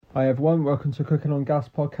Hi everyone, welcome to Cooking on Gas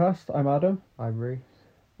podcast. I'm Adam, I'm Ruth.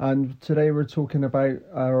 and today we're talking about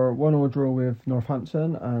our 1-1 draw with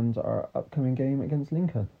Northampton and our upcoming game against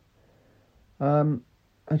Lincoln. How do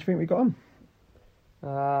you think we got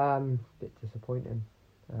on? Bit disappointing.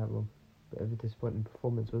 Bit of a disappointing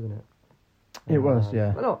performance, wasn't it? It was,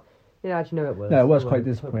 yeah. Well, not. Yeah, actually, no, it was. No, it was quite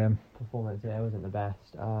disappointing. Performance, yeah, it wasn't the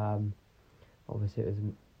best. Obviously, it was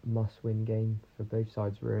a must-win game for both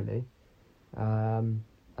sides, really.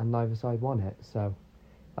 And neither side won it, so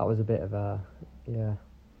that was a bit of a, yeah.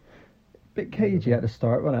 Bit cagey at the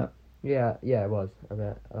start, wasn't it? Yeah, it was a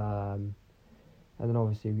bit. And then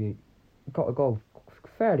obviously we got a goal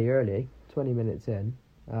fairly early, 20 minutes in.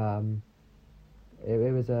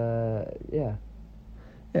 It was yeah.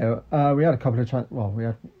 Yeah, we had a couple of chances. Well, we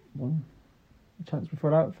had one chance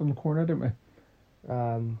before that from the corner, didn't we?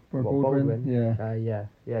 Baldwin? Yeah.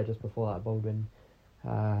 Yeah, just before that, Baldwin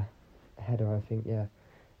header, I think, yeah.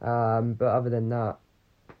 But other than that,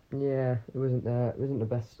 yeah, it wasn't the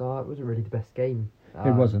best start. It wasn't really the best game.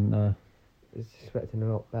 It wasn't. I was expecting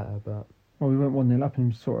a lot better, but well, we went 1-0 up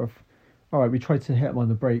and sort of. All right, we tried to hit them on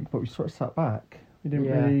the break, but we sort of sat back. We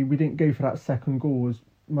didn't go for that second goal as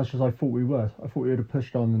much as I thought we would. I thought we would have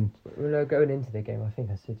pushed on and. Well, going into the game, I think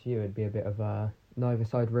I said to you it'd be a bit of neither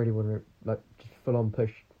side really would have just full on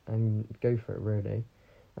push and go for it really.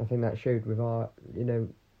 I think that showed with our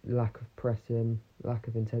lack of pressing, lack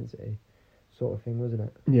of intensity, sort of thing, wasn't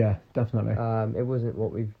it? Yeah, definitely. It wasn't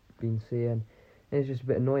what we've been seeing. It's just a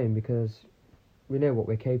bit annoying because we know what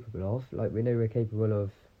we're capable of. Like, we know we're capable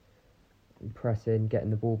of pressing, getting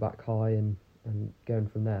the ball back high and going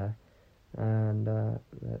from there. And that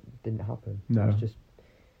didn't happen. No. It was just,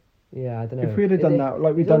 yeah, I don't know. If we'd have done that,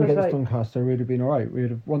 like we've done against like, Doncaster, we'd have been all right. We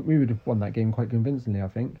would have won that game quite convincingly, I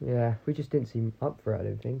think. Yeah, we just didn't seem up for it, I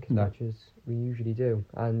don't think, as No. much as we usually do.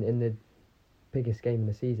 And in the biggest game of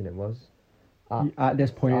the season it was. At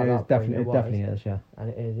this point, at it is that definitely, point it definitely is, yeah. And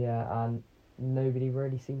it is, yeah, and nobody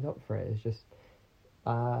really seemed up for it. It's just,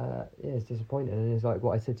 it's disappointing, and it's like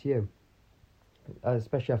what I said to you,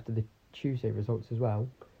 especially after the Tuesday results as well,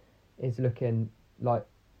 it's looking like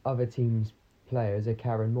other teams' players are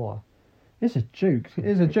carrying more. It's a joke.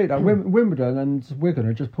 It's a joke. Like Wimbledon and Wigan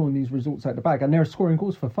are just pulling these results out the bag, and they're scoring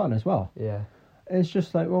goals for fun as well. Yeah. It's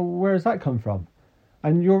just like, well, where does that come from?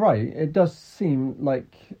 And you're right. It does seem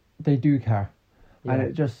like they do care, and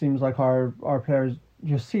it just seems like our players.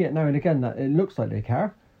 You see it now and again that it looks like they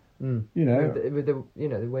care. Mm. You know, with the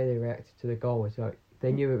the way they reacted to the goal, it's like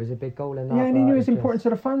they knew it was a big goal in that. Yeah, and they knew it was important to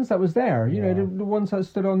the fans that was there. You know, the ones that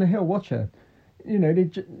stood on the hill watching. You know,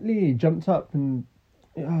 Lee jumped up and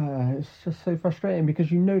it's just so frustrating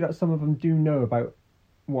because you know that some of them do know about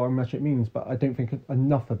what much it means, but I don't think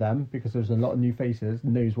enough of them, because there's a lot of new faces,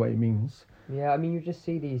 knows what it means. Yeah, I mean, you just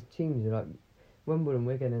see these teams like Wimbledon,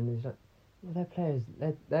 Wigan, and there's like, well, their players,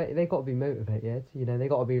 they got to be motivated. You know, they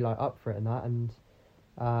got to be like up for it and that, and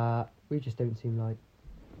we just don't seem like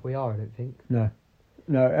we are. I don't think.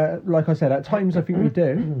 No, like I said, at times I think we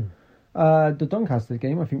do. The Doncaster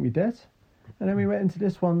game, I think we did. And then we went into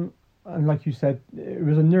this one, and like you said, it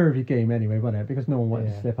was a nervy game anyway, wasn't it? Because no one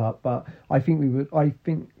wanted to slip up. But I thought we would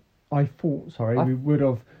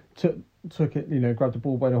have took it, grabbed the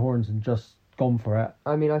ball by the horns and just gone for it.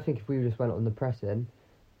 I mean, I think if we just went on the pressing,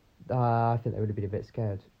 I think they would have been a bit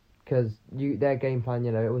scared. Because their game plan,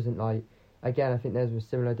 it wasn't like, again, I think theirs was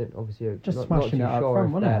similar. Obviously, just not smashing too it up sure front,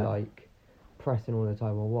 if wasn't they're it? like pressing all the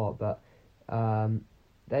time or what, but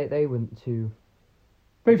they went to.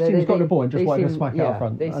 Both teams got the ball and just wanted to smack it up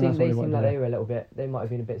front. They seemed like they were a little bit. They might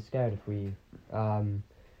have been a bit scared if we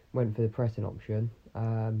went for the pressing option,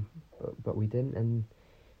 but we didn't, and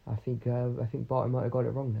I think Barton might have got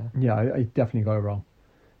it wrong there. Yeah, I definitely got it wrong.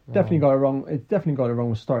 Definitely got it wrong. It definitely got it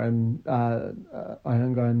wrong with starting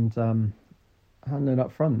and handling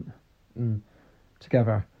up front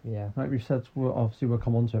together. Yeah, like we've said, we'll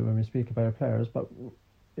come on to it when we speak about our players, but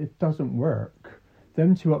it doesn't work.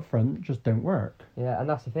 Them two up front just don't work. Yeah, and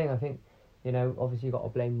that's the thing. I think, obviously you've got to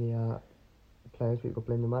blame the players, but you've got to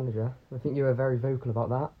blame the manager. I think you were very vocal about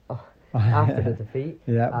that after the defeat.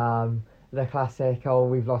 Yeah. The classic,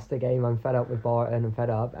 we've lost the game, I'm fed up with Barton, I'm fed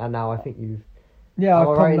up, and now I think you've... Yeah,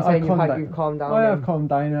 I've calmed down. I have calmed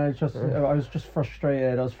down. I was just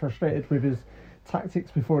frustrated. I was frustrated with his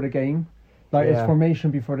tactics before the game. Like his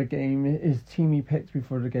formation before the game, his team he picked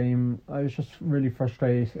before the game. I was just really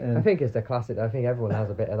frustrated. I think it's the classic. I think everyone has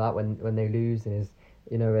a bit of that when they lose, and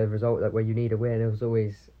a result that where you need a win. It was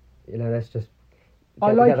always, let's just.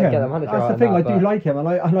 I like him. That's the thing. I do like him, and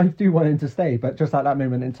I do want him to stay. But just at that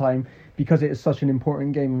moment in time, because it is such an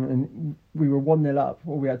important game, and we were 1-0 up,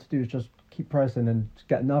 all we had to do is just keep pressing and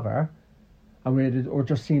get another. and or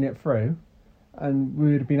just seen it through, and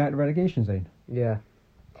we would have been out of the relegation zone. Yeah.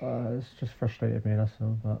 It's just frustrated me, that's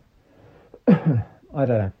all. But I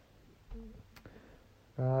don't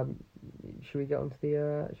know. Should we get onto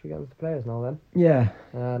the players now then? Yeah,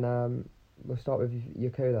 And we'll start with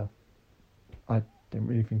Yakola. I didn't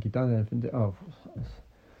really think he'd done anything.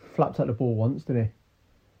 Flapped at the ball once, did he? I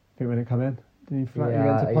think when it come in, did he? He went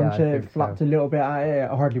to punch it, flapped a little bit at it. It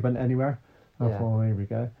hardly went anywhere. I thought, oh, here we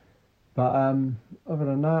go. But other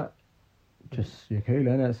than that, just Yakola,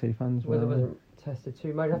 innit? See fans. Well, it wasn't tested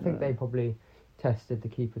too much. I think they probably tested the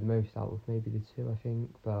keeper the most out of maybe the two. I think,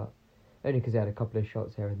 but only because they had a couple of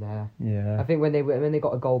shots here and there. Yeah. I think when they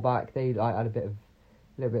got a goal back, they like had a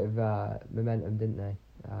little bit of momentum, didn't they?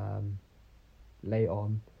 Late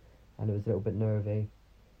on, and it was a little bit nervy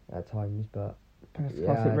at times, but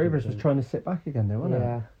Classic Rovers was trying to sit back again, though, wasn't it?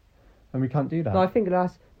 Yeah. And we can't do that. No, I think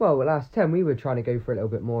last 10 we were trying to go for a little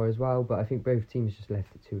bit more as well, but I think both teams just left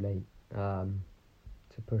it too late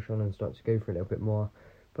to push on and start to go for a little bit more.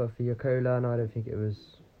 But for Yakola, no, I don't think it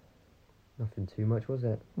was nothing too much, was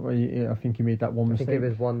it? Well, I think he made that one mistake. I think it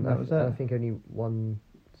was one. That was it. I think only one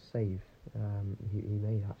save he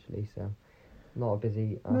made actually, so not a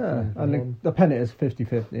busy. Yeah, and the penalty is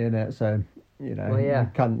 50-50 in it, so you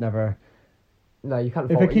can't never. No, you can't.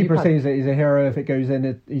 If a keeper sees it, he's a hero. If it goes in,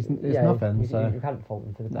 it's nothing. You can't fault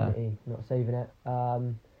him for the penalty, not saving it.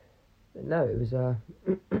 No, it was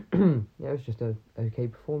it was just a okay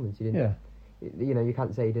performance. He didn't. Yeah. You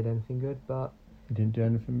can't say he did anything good, but he didn't do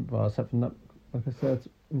anything. Well, except from that, like I said,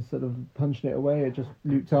 instead of punching it away, it just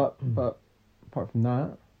looped up. But apart from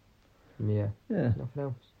that, yeah, nothing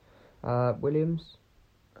else. Williams.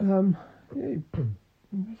 Yeah, it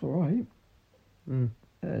was all right.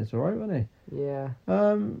 Yeah, it's all right, wasn't he? Yeah.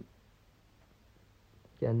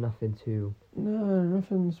 Yeah, nothing too. No,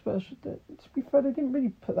 nothing special. To be fair, they didn't really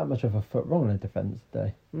put that much of a foot wrong in defence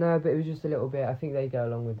today. No, but it was just a little bit. I think they go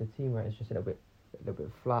along with the team where it's just a little bit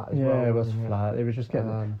flat as well. Yeah, it was flat. They were just getting,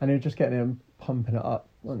 and they were just getting it and pumping it up,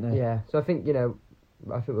 weren't they? Yeah. So I think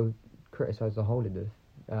I think we'll criticise the whole of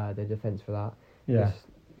the defence for that. Yeah. Just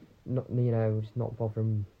not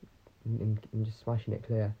bothering and just smashing it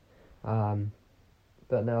clear.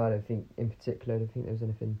 But no, I don't think in particular. I don't think there was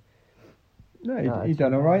anything. No, he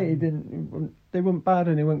done all right. He didn't. They weren't bad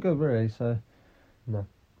and he weren't good, really. So no,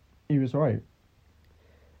 he was all right.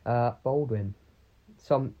 Baldwin.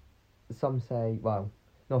 Some say, well,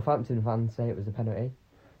 Northampton fans say it was a penalty.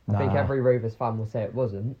 I think every Rovers fan will say it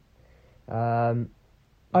wasn't. I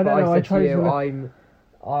don't know.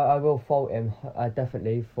 I will fault him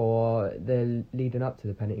definitely for the leading up to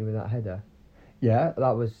the penalty with that header. Yeah,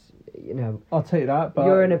 that was I'll take that. But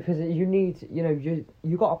you're in a position. You need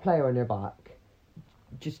you got a player on your back.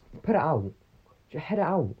 Just put it out. Just head it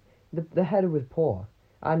out. The header was poor,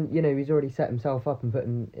 and he's already set himself up and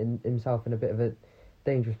putting himself in a bit of a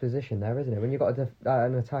dangerous position there, isn't it? When you've got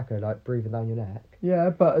an attacker like breathing down your neck. Yeah,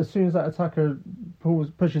 but as soon as that attacker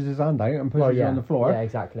pushes his hand out and pushes it on the floor, yeah,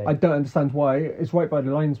 exactly. I don't understand why. It's right by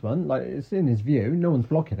the linesman, like it's in his view. No one's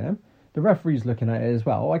blocking him. The referee's looking at it as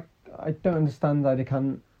well. I don't understand how they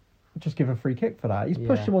can't just give a free kick for that. He's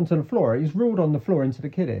pushed him onto the floor. He's rolled on the floor into the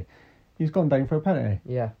kiddie. He's gone down for a penalty.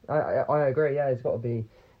 Yeah, I agree. Yeah, it's got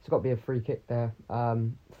to be a free kick there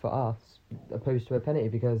for us opposed to a penalty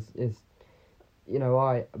because it's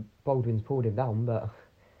Baldwin's pulled him down, but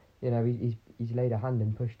he's laid a hand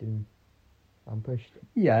and pushed him and pushed.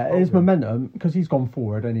 Yeah, Baldwin. His momentum because he's gone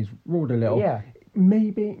forward and he's rolled a little. Yeah,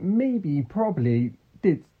 maybe probably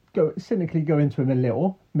did cynically go into him a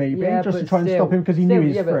little, just to try and still, stop him because he knew he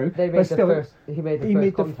was through. He made the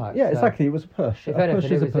first contact. Yeah, exactly. It was a push. If a anything,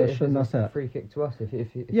 push is a push, and that's it. Free kick to us if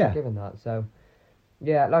you're given that. So,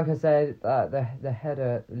 yeah, like I said, the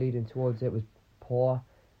header leading towards it was poor,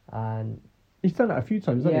 and he's done that a few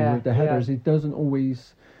times, hasn't he? With the headers, he doesn't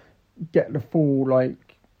always get the full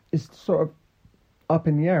it's sort of up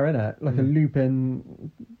in the air, isn't it? Like a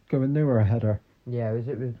looping, going nowhere header. Yeah,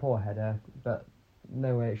 it was a poor header, but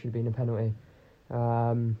no way it should have been a penalty.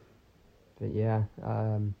 But yeah.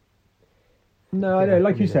 No, I know.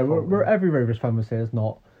 Like you said, we're every Rovers fan would say it's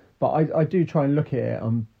not, but I do try and look at it.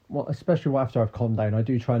 Especially after I've calmed down, I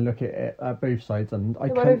do try and look at it at both sides, and I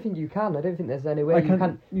don't think you can. I don't think there's any way I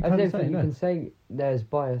don't think you can say there's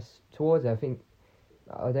bias towards it.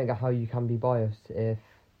 I don't get how you can be biased if.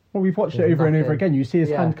 Well, we've watched it over and over again. You see his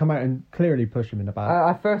hand come out and clearly push him in the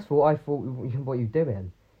back. First of all, I thought, what are you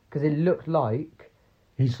doing? Because it looked like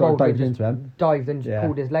he sort of dived into him. Dived and just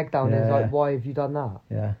pulled his leg down. And it's like, why have you done that?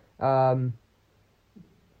 Yeah.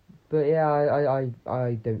 But yeah,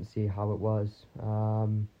 I don't see how it was.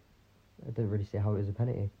 I don't really see how it was a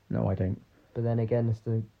penalty. No, I don't. But then again, it's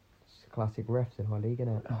classic refs in our league,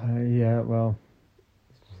 isn't it? Yeah, well,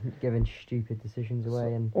 Giving stupid decisions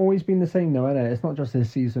away and always been the same though, isn't it? It's not just this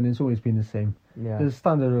season, it's always been the same. yeah. The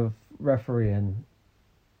standard of refereeing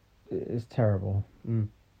is terrible.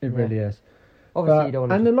 It really is. Obviously, you don't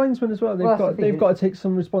want and to. the linesmen as well. They've got to take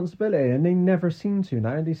some responsibility, and they never seem to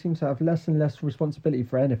now. They seem to have less and less responsibility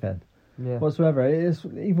for anything whatsoever. It is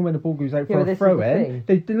even when the ball goes out for a throw in,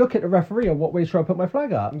 they look at the referee on what way should I put my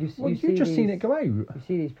flag up. You've just seen it go out. You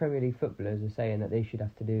see, these Premier League footballers are saying that they should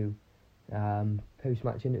have to do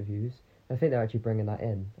post-match interviews. I think they're actually bringing that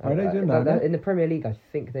in. Are they doing that? In the Premier League, I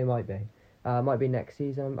think they might be. Might be next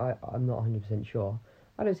season. I'm not 100% sure.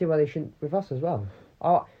 I don't see why they shouldn't with us as well.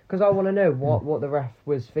 Because I want to know what the ref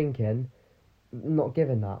was thinking, not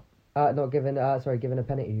giving that. Giving a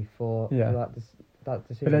penalty for that decision.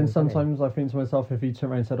 But then sometimes I think to myself, if he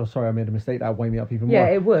turned around and said, "Oh, sorry, I made a mistake," that'd wind me up even more. Yeah,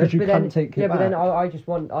 it would. Because you can't take it back. But then I just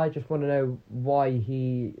want to know why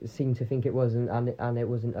he seemed to think it wasn't, and it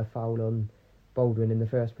wasn't a foul on Baldwin in the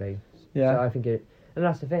first place. Yeah. So I think it, and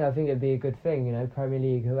that's the thing. I think it'd be a good thing, Premier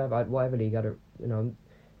League, whatever league,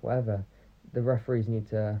 whatever. The referees need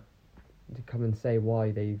to come and say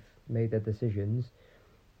why they've made their decisions,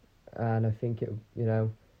 and I think it,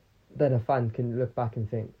 then a fan can look back and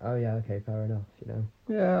think, oh yeah, okay, fair enough,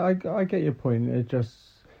 Yeah, I get your point. It just,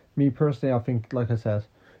 me personally, I think, like I said,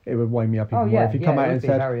 it would wind me up even more if you come out and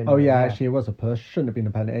said, oh yeah, actually it was a push, shouldn't have been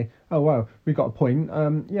a penalty. Oh wow, we got a point.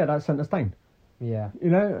 Yeah, that sent us down. Yeah.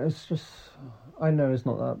 It's just, I know it's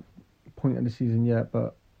not that point of the season yet,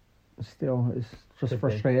 but still, it's just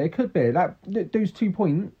frustrating. It could be those 2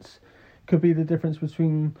 points could be the difference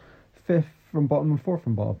between 5th from bottom and 4th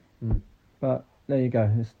from bottom. But there you go,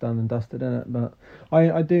 it's done and dusted, isn't it? But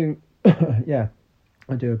I do, I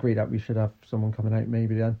do agree that we should have someone coming out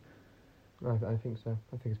maybe then. I think so.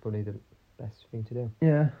 I think it's probably the best thing to do.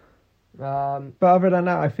 Yeah. But other than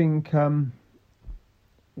that, I think,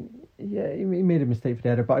 he made a mistake for the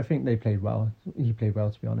header, but I think they played well. He played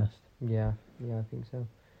well, to be honest. Yeah, I think so.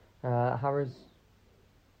 Harris.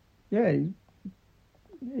 Yeah,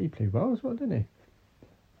 he played well as well, didn't he?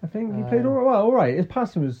 I think he played all right. His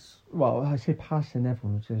passing was, I say passing,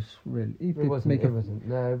 everyone was just really... He did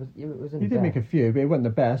make a few, but it wasn't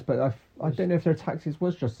the best, but I don't know if their tactics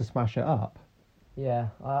was just to smash it up. Yeah,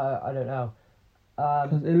 I don't know.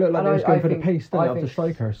 Because it looked like they was going for the pace, didn't it, of the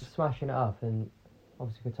strikers. Smashing it up, and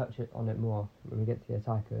obviously we'll touch on it more when we get to the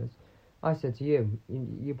attackers. I said to you,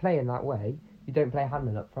 you play in that way, you don't play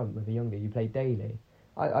Hanlon up front with a younger, you play Daly.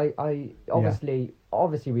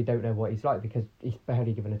 Obviously we don't know what he's like because he's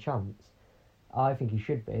barely given a chance. I think he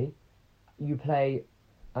should be. You play,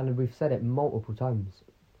 and we've said it multiple times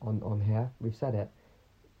on here, we've said it,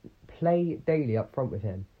 play Daly up front with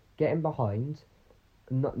him, get him behind,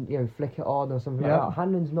 not flick it on or something like that.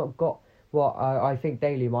 Hanlon's not got what I think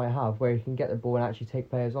Daly might have, where he can get the ball and actually take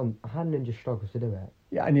players on. Hanlon just struggles to do it.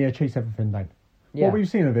 Yeah, and he'll chase everything down. Yeah. What we've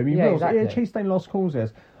seen of him, exactly. He'll chase down lost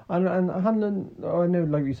causes. And Hanlon, I know,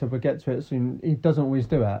 like you said, we'll get to it soon, he doesn't always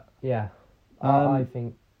do it. Yeah. I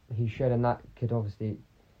think he should, and that could obviously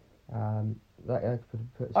that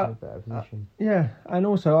could put us in a better position. Yeah, and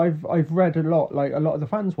also I've read a lot of the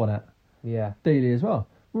fans want it. Yeah. Daily as well.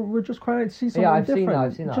 We're just trying to see something different.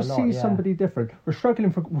 I've seen that just a lot, see somebody different. We're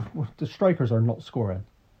struggling for... The strikers are not scoring.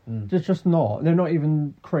 They're just not. They're not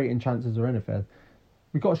even creating chances or anything.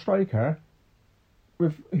 We've got a striker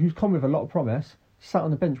who's come with a lot of promise, sat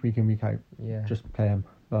on the bench week in, week out. Yeah. Just play him.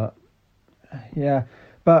 But, yeah.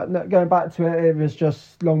 But going back to it, it was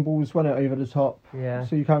just long balls, went over the top. Yeah.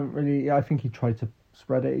 So you can't really... I think he tried to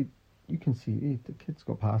spread it. You can see the kid's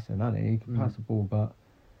got passing, hasn't he? He can pass the ball, but...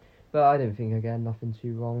 But I don't think, again, nothing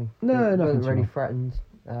too wrong. No, nothing wasn't really wrong. threatened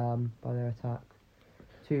by their attack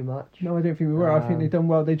too much. No, I don't think we were. I think they done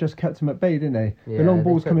well. They just kept him at bay, didn't they? Yeah, the long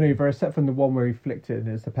balls coming over, except from the one where he flicked it and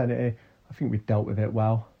it's the penalty. I think we dealt with it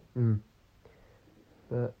well.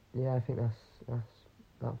 But yeah, I think that's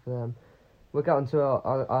that for them. We'll get on to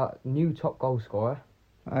our new top goal scorer.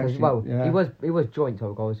 Actually, he was joint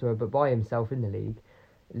top goal scorer, but by himself in the league,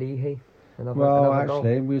 Leahy.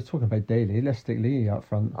 Actually, we were talking about Daly. Let's stick Lee up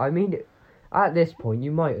front. I mean, at this point,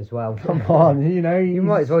 you might as well. Come on, you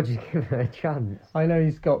might as well just give him a chance. I know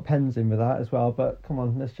he's got pens in with that as well, but come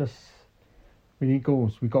on, we need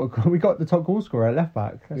goals. We got the top goal scorer at left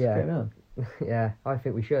back. Let's get it on. Yeah, I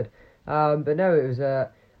think we should. But no, it was I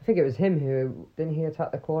think it was him who didn't he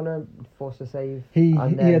attack the corner, forced a save. He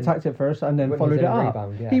attacked it first and then followed it up.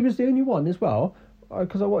 Rebound, yeah. He was the only one as well.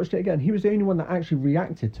 Because I watched it again, he was the only one that actually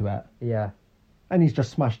reacted to it. Yeah. And he's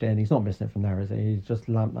just smashed it in. He's not missing it from there, is he? He's just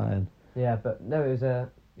lamped that in. Yeah, but no, it was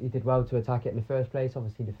he did well to attack it in the first place.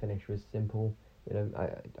 Obviously, the finish was simple.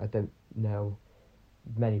 I don't know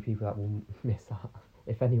many people that will miss that,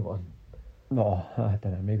 if anyone. No, I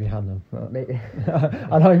don't know. Maybe Hanlon. Maybe.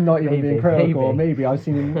 And I'm not even being critical. Maybe I've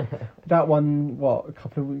seen him, that that one. What, a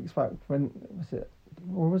couple of weeks back? When was it?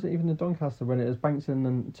 Or was it even the Doncaster when it was banked in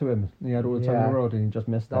and to him? And he had all the time in the world and he just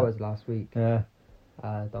missed it. was last week. Yeah.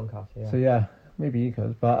 Doncaster. Yeah. So yeah, maybe he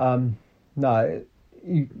could. But no,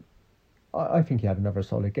 I think he had another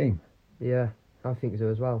solid game. Yeah, I think so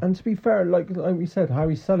as well. And to be fair, like we said, how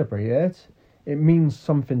he celebrated, it means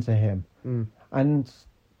something to him. Mm. And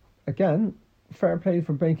again, fair play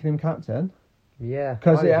for making him captain. Yeah,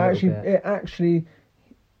 Because it actually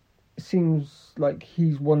seems like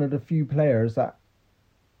he's one of the few players that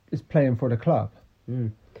is playing for the club.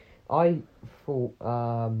 Mm. I thought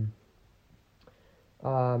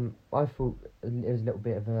it was a little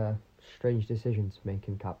bit of a strange decision to make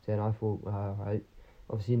him captain. I thought, right,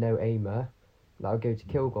 obviously no Aimer, that would go to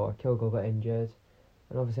Kilgore. Kilgore got injured,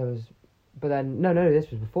 and obviously but then no, this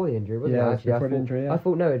was before the injury, wasn't it? Actually, before the injury. Yeah. I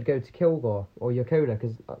thought no, it'd go to Kilgore or Yakola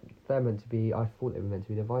because they're meant to be. I thought they were meant to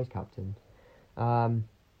be the vice captain. But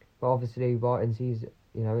obviously Barton sees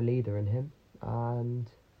a leader in him, and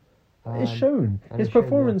it's shown. His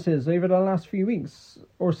performances over the last few weeks,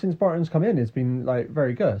 or since Barton's come in, it's been like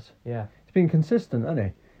very good. Yeah, he's been consistent, hasn't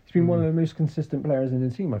he? He's been one of the most consistent players in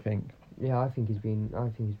the team, I think. Yeah, I think he's been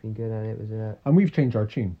good, and it was and we've changed our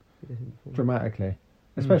tune dramatically,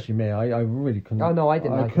 especially me. I really couldn't. Oh no, I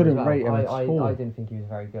didn't. I couldn't rate him at all. I didn't think he was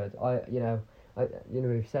very good.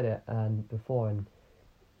 We've said it before, and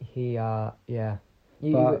he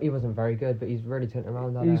he wasn't very good, but he's really turned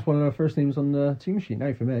around. He's one of the first names on the team sheet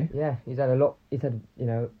now for me. Yeah, he's had a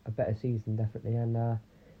better season definitely, and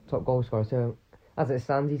top goal scorer. So as it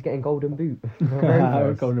stands, he's getting golden boot.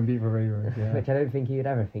 Golden boot for Rangers, yeah. Which I don't think he would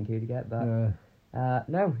ever think he would get, but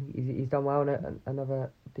no, he's done well in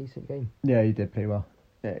another decent game. Yeah, he did play well.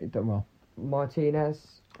 Yeah, he done well.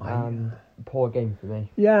 Martinez, poor game for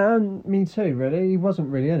me. Yeah, and me too. Really, he wasn't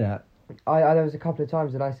really in it. There was a couple of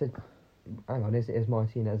times that I said, "Hang on, is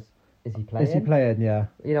Martinez? Is he playing? Is he playing? Yeah.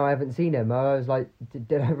 I haven't seen him. I was like,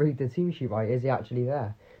 did I read the team sheet right? Is he actually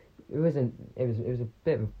there? It wasn't. It was a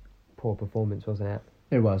bit of a poor performance, wasn't it?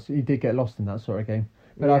 It was. He did get lost in that sort of game,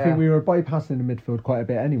 but I think we were bypassing the midfield quite a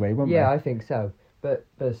bit anyway, weren't we? Yeah, I think so. But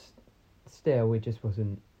still, we just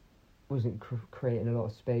wasn't creating a lot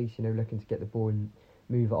of space. Looking to get the ball and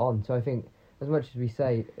move it on. So I think, as much as we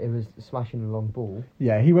say it was smashing a long ball.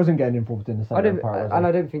 Yeah, he wasn't getting involved in the second part.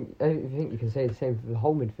 I don't think you can say the same for the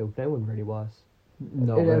whole midfield. No one really was.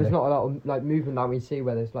 No, there was not a lot of like movement that we see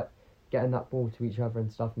where there's like getting that ball to each other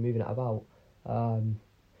and stuff and moving it about.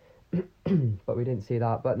 But we didn't see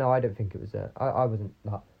that. But no, I don't think it was I wasn't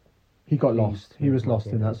that. He got lost. He was lost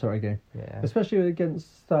in that sort of game. Yeah. Especially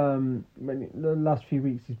against the last few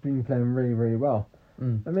weeks, he's been playing really, really well.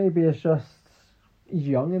 And maybe it's just he's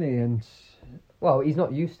young, isn't he? And well, he's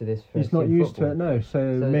not used to this. He's not used to it, no. So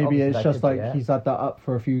maybe it's just like he's had that up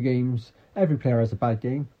for a few games. Every player has a bad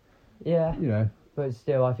game. Yeah. But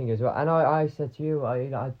still, I think as well. And I said to you,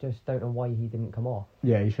 I just don't know why he didn't come off.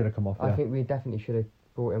 Yeah, he should have come off. I think we definitely should have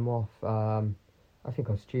brought him off. I think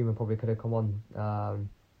our streamer probably could have come on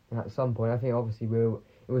at some point. I think obviously it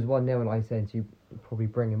was 1-0 and I said to probably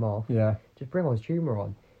bring him off. Yeah. Just bring our streamer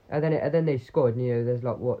on. And then they scored, and there's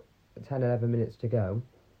like 10, 11 minutes to go.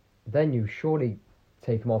 Then you surely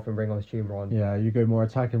take him off and bring our streamer on. Yeah, you go more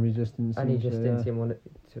attacking resistance. And he just didn't seem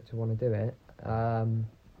to want to do it.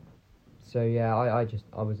 So yeah,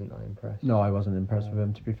 I wasn't that impressed. No, I wasn't impressed with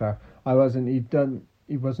him, to be fair. I wasn't.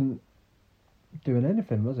 He wasn't doing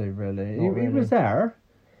anything, was he? Really? He was there.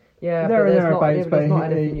 Yeah, there but thereabouts, but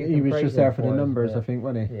he was just there for the numbers, I think,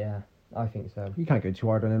 wasn't he? Yeah, I think so. You can't go too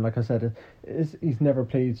hard on him. Like I said, he's never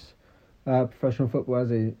played professional football,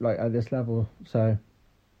 has he? Like at this level, so.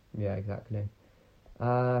 Yeah, exactly.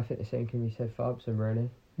 I think the same can be said for Upson, really.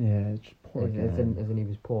 Yeah, it's poor. As in he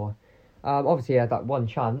was poor. Obviously, he had that one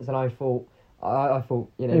chance, and I thought,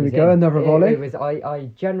 Here we go, another volley. I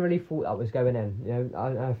generally thought that was going in.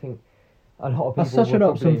 I think a lot of people. That's such an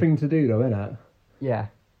Upson thing to do, though, isn't it? Yeah,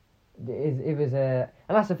 it was and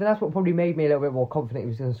that's what probably made me a little bit more confident he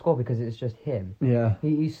was going to score because it's just him. Yeah,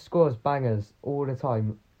 he scores bangers all the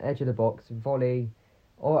time, edge of the box, volley,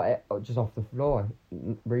 or just off the floor.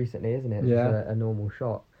 Recently, isn't it? Yeah, just a normal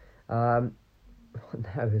shot. No,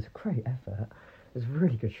 it was a great effort. It was a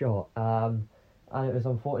really good shot. And it was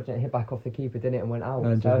unfortunate. It hit back off the keeper, didn't it, and went out.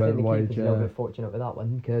 And so I think the keeper's a little bit fortunate with that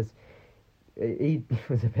one because he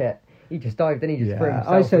was a bit. He just dived and he just threw himself.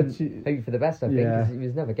 I said hope for the best. I think because he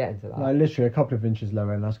was never getting to that. Like, literally a couple of inches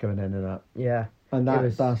lower, and that's going in and that. Yeah, and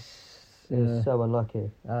that's it was so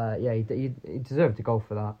unlucky. He deserved a goal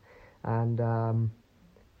for that, and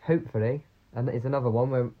hopefully And it's another one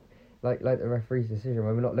where, like the referee's decision,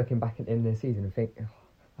 when we're not looking back at the end of the season and think, oh,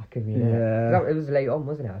 that could be it. It was late on,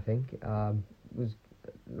 wasn't it? I think it was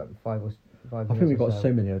like 5 or 5. I think we got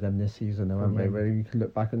so many of them this season, though, haven't we? Where you can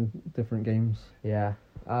look back on different games. Yeah.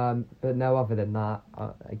 But no, other than that,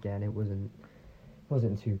 again, it wasn't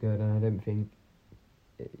too good, and I don't think.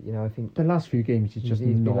 I think the last few games he's just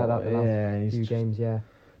he's not. been like that the last few games, yeah.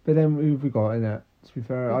 But then who've we got in it? To be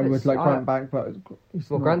fair, I would like Grant back, but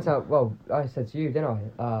Grant's out. Well, I said to you,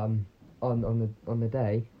 didn't I? On the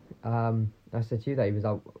day, I said to you that he was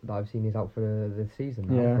out. That I've seen he's out for the season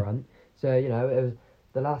now, Grant. So it was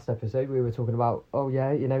the last episode we were talking about. Oh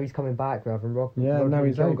yeah, he's coming back. We're having Rod now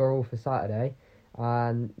he's Kilgore all for Saturday,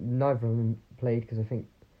 and neither of them played because I think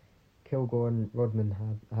Kilgore and Rodman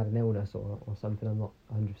had an illness or something. I'm not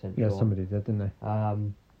 100% sure. Yeah, somebody did, didn't they?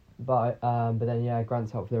 But then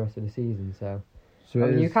Grant's out for the rest of the season, so I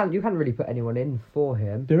mean, you can't really put anyone in for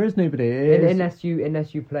him. There is nobody unless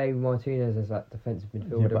you play Martinez as that defensive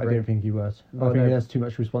midfielder. Yeah, but I don't think he was. I think he has too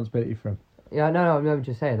much responsibility for him. Yeah, no, I'm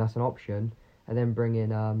just saying that's an option, and then bring in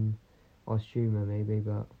Ostuma maybe,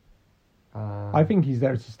 but I think he's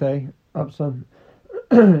there to stay, Upson,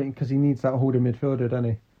 because he needs that holding midfielder, doesn't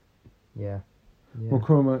he? Yeah.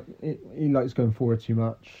 McCormack, he likes going forward too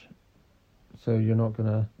much, so you're not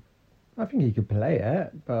gonna. I think he could play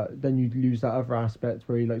it, but then you'd lose that other aspect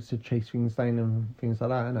where he likes to chase things down and things like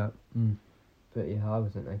that, innit? But yeah, I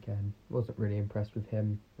wasn't really impressed with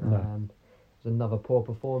him. No. It was another poor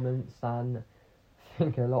performance, and I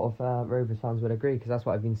think a lot of Rovers fans would agree, because that's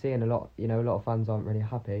what I've been seeing. A lot of fans aren't really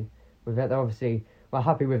happy with it. They're obviously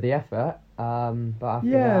happy with the effort, but after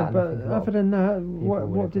that, but other than that,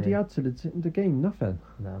 what did he add to the game? Nothing.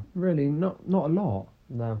 No, really, not a lot.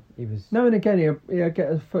 No, he was. Now and again, he'll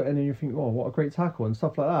get a foot in and you think, oh, what a great tackle and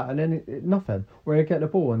stuff like that, and then nothing. Where he'll get the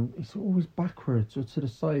ball and he's always backwards or to the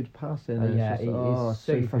side passing. And it's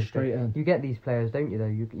so frustrating. You get these players, don't you? Though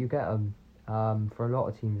you get them for a lot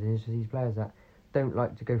of teams, and it's just these players that don't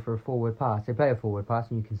like to go for a forward pass. They play a forward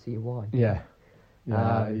pass, and you can see why. Yeah,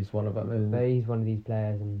 he's one of them. But he's one of these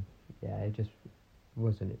players, and it just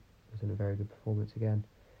wasn't a very good performance again.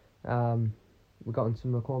 We got on to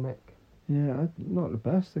McCormick. Yeah, not the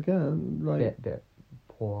best again. Like bit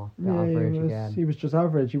poor, average again. He was just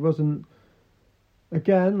average. He wasn't.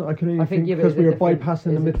 Again, I can only think because we were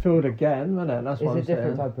bypassing the midfield again, wasn't it? That's what I'm saying. It's a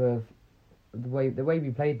different type of the way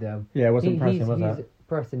we played them. Yeah, it wasn't pressing, was it? He's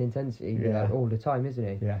pressing intensity all the time, isn't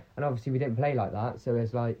he? Yeah. And obviously we didn't play like that, so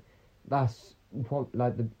it's like that's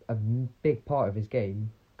a big part of his game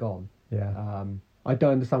gone. Yeah. I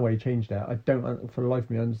don't understand why he changed it. I don't, for the life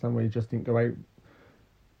of me, understand why he just didn't go out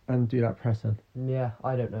and do that pressing. Yeah,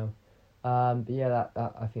 I don't know. But yeah,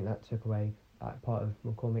 that I think that took away that part of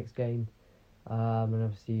McCormick's game. And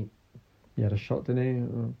obviously, he had a shot, didn't he?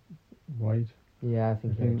 Wide. Yeah, I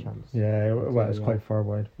think he had a chance. Yeah, well, it's quite far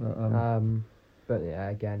wide. But yeah,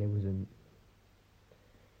 again, it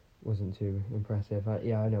wasn't too impressive. I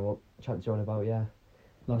know what chance you're on about. Yeah,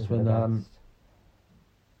 that's when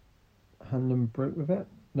Hanlon broke with it.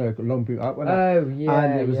 No, got long boot up. Wasn't it? Oh yeah,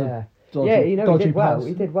 and it was a dodgy, he dodgy did pass. well.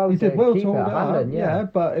 He did well. He did well to hold it Hanlon, up. Yeah,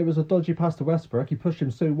 but it was a dodgy pass to Westbrook. He pushed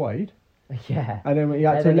him so wide. Yeah. And then he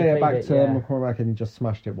had to lay it back to McCormack, and he just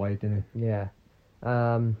smashed it wide, didn't he? Yeah.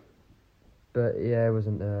 But yeah, it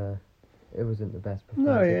wasn't the best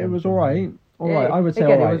performance. No, it was all right. I would say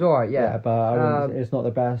again, all right. It was all right. Yeah, but it's not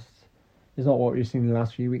the best. It's not what we've seen in the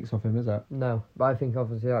last few weeks of him, is it? No, but I think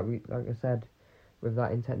obviously, like I said, with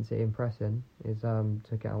that intensity and pressing,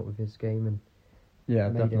 took it out of his game and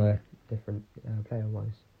made definitely him different player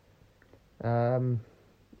wise.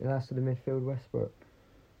 Last of the midfield, Westbrook.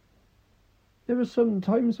 There was some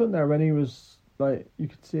times, wasn't there, when he was like, you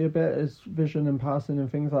could see a bit his vision and passing and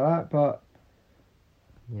things like that, but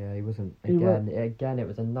yeah, he wasn't. Again, it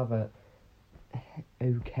was another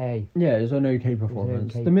okay. Yeah, it was an okay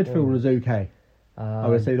performance. The midfield was okay. I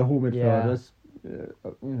would say the whole midfield was.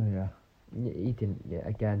 He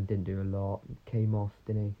didn't do a lot. Came off,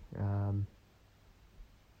 didn't he?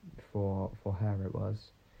 For Hare it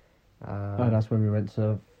was. And that's when we went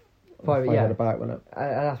to five at the back, wasn't it?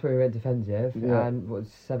 And that's where we went defensive. Yeah. And what,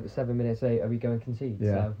 7 minutes later, we go and concede.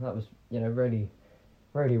 Yeah. So that was really,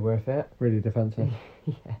 really worth it. Really defensive.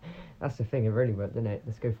 Yeah, that's the thing. It really worked, didn't it?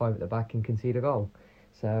 Let's go 5 at the back and concede a goal.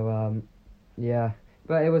 So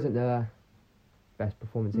but it wasn't the best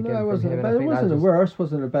performance again. No, it wasn't. Him, But it wasn't the worst.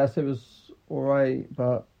 Wasn't the best. It was all right,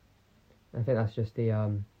 but I think that's just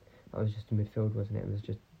that was just the midfield, wasn't it? It was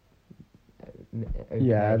just. Okay.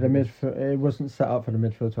 Yeah, the midfield. It wasn't set up for the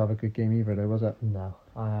midfield to have a good game either, though, was it? No.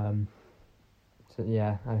 So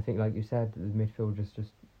yeah, I think like you said, the midfield just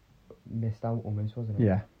missed out almost, wasn't it?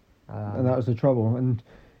 Yeah. and that was the trouble. And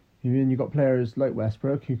you got players like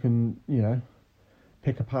Westbrook who can,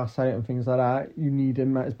 pick a pass out and things like that. You need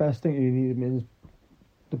him at his best, don't you? You need him in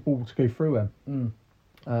the ball to go through him.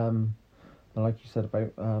 And like you said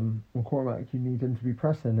about McCormack, you need him to be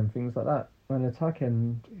pressing and things like that. When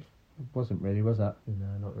attacking, it wasn't really, was it? No,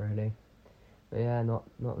 not really. But yeah, not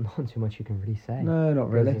too much you can really say. No, not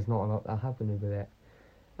really. There's not a lot that happened with it.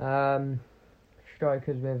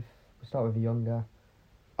 Strikers we'll start with the younger.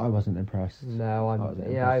 I wasn't impressed. No,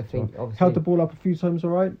 I think obviously held the ball up a few times, all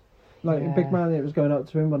right. Like big man, it was going up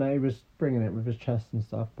to him when he was bringing it with his chest and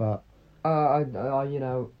stuff. But like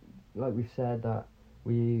we've said that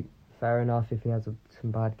fair enough if he has some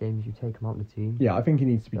bad games, you take him out of the team. Yeah, I think he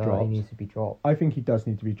needs to be dropped. He needs to be dropped. I think he does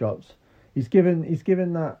need to be dropped. He's given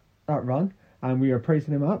that run, and we are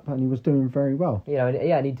praising him up, and he was doing very well.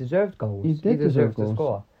 And he deserved goals. He deserved goals to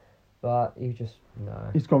score, but he just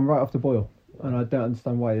He's gone right off the boil, and I don't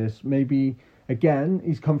understand why. This maybe again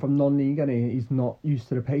he's come from non-league and he's not used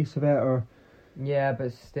to the pace of it, or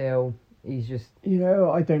but still he's just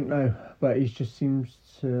I don't know, but he just seems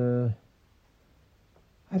to.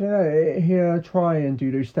 I don't know. He'll try and do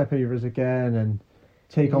those step overs again and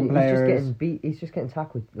take on players. He's just getting beat. He's just getting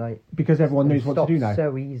tackled because everyone knows what to do now.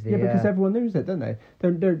 So easy. Yeah, because everyone knows it, don't they?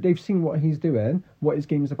 They've seen what he's doing, what his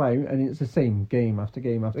game's about, and it's the same game after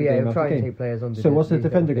game after game after try game. And take players on. So what's the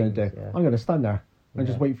defender going to do? Yeah. I'm going to stand there and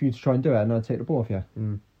just wait for you to try and do it, and I'll take the ball off you.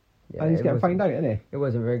 Yeah, and he's getting found out, isn't he? It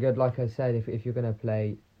wasn't very good. Like I said, if you're going to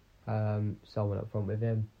play someone up front with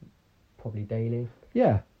him, probably Daly.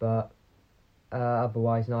 Yeah. But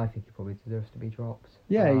otherwise, no, I think he probably deserves to be dropped.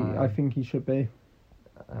 Yeah, I think he should be.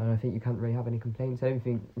 And I think you can't really have any complaints. I don't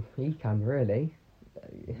think he can really.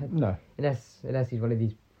 No. Unless he's one of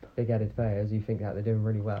these big-headed players, you think that they're doing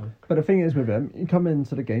really well. But the thing is with him, he come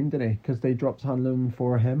into the game, didn't he? Because they dropped Hanlon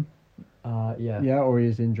for him. Yeah. Yeah, or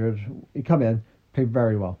he's injured. He come in, played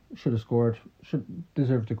very well. Should have scored.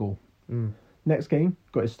 Deserved a goal. Next game,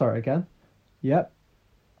 got his start again. Yep.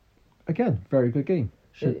 Again, very good game.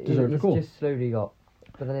 Deserved a goal. He's just slowly got.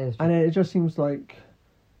 But then it just seems like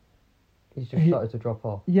he's just started to drop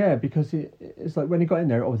off. Yeah, because it's like when he got in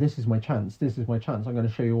there, this is my chance. I'm going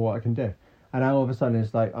to show you what I can do. And now all of a sudden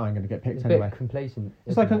it's like, I'm going to get picked anyway. A bit complacent.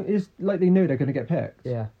 It's like they know they're going to get picked.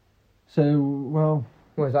 Yeah. So, well...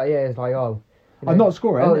 Well, it's like, I'm not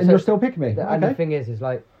scoring, and you're still picking me. And the thing is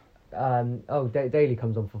like, Daly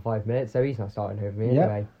comes on for 5 minutes, so he's not starting over me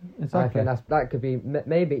anyway. Exactly. I think that could be,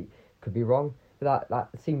 maybe, could be wrong, but that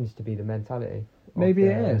seems to be the mentality. Maybe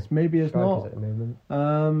it is, maybe it's not. At the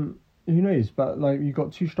moment. Who knows? But like, you've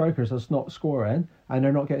got two strikers that's not scoring, and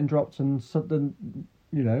they're not getting dropped, and something,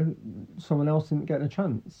 someone else isn't getting a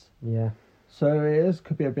chance. Yeah. So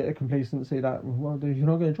could be a bit of complacency that, well, you're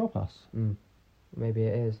not going to drop us. Maybe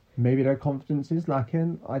it is. Maybe their confidence is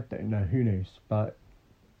lacking. I don't know. Who knows? But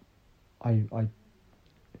I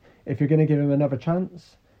if you're going to give him another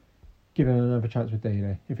chance, give him another chance with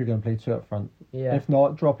Daly. If you're going to play two up front. Yeah. If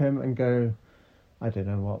not, drop him and go, I don't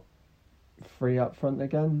know what, 3 up front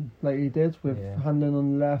again, like he did with Hanlon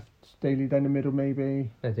on the left, Daly down the middle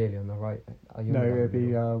maybe. No, Daly on the right. No, it'd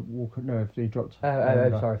be Walker. No, if they dropped.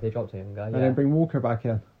 Sorry, if they dropped him, and then bring Walker back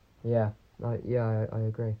in. Yeah, I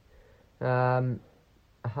agree.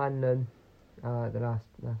 Hanlon, the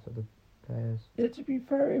last of the players. Yeah, to be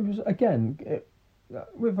fair, it was again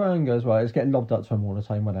with Vanga as well. It's getting lobbed up to him all the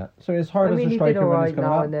time, wasn't it? So it's hard as a striker he did all when right he's coming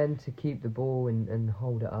now up. and then to keep the ball and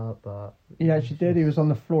hold it up, but he actually did. He was on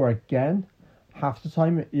the floor again. Half the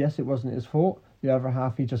time, yes, it wasn't his fault. The other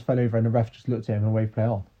half, he just fell over and the ref just looked at him and waved play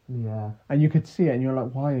on. Yeah. And you could see it, and you're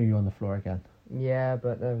like, why are you on the floor again? Yeah,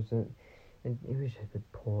 but there was he was just a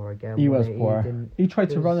bit poor again. He was poor. He tried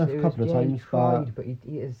to run a couple of times, he tried, but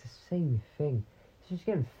it's the same thing. He's just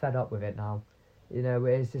getting fed up with it now.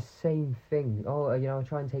 It's the same thing. I'll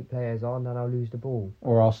try and take players on, and I'll lose the ball.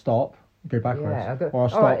 Or I'll stop, go backwards. Yeah, or I'll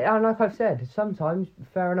stop. Right, and like I've said, sometimes,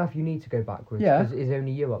 fair enough, you need to go backwards. Yeah. Because it's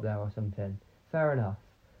only you up there or something. Fair enough.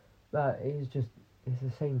 But it's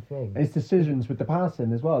the same thing. It's decisions with the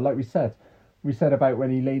passing as well. Like we said about when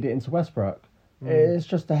he laid it into Westbrook. It's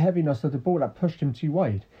just the heaviness of the ball that pushed him too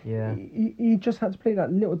wide. Yeah. He just had to play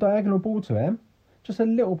that little diagonal ball to him. Just a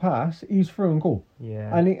little pass, he's through and goal.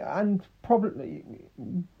 Yeah. And probably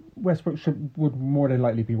Westbrook would more than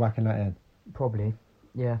likely be whacking that in. Probably.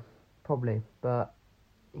 Yeah. Probably. But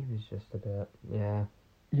he was just a bit, yeah.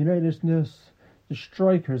 The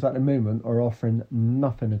strikers at the moment are offering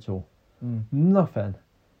nothing at all. Nothing.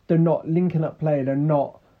 They're not linking up play. They're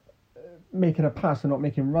not making a pass. They're not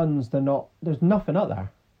making runs. There's nothing up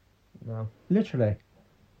there. No. Literally.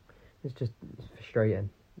 It's frustrating.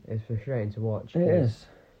 It's frustrating to watch. It is.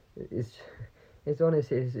 It's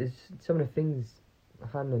honest. It's some of the things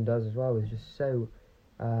Hanlon does as well is just so.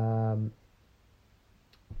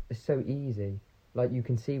 It's so easy. Like you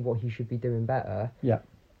can see what he should be doing better. Yeah.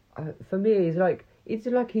 For me, it's like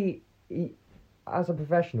he as a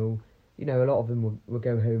professional, you know, a lot of them will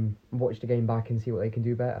go home and watch the game back and see what they can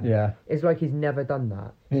do better. Yeah. It's like he's never done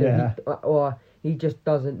that. So Yeah. or he just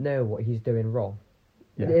doesn't know what he's doing wrong.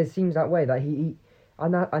 Yeah. It seems that way, that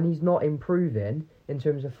and he's not improving in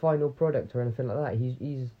terms of final product or anything like that.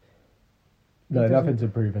 He's No, nothing's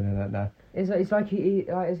improving in it now. it's like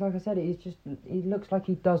it's like I said. He looks like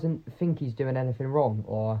he doesn't think he's doing anything wrong,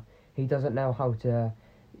 or he doesn't know how to,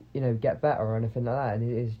 you know, get better or anything like that.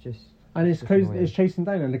 And it's just. And it's chasing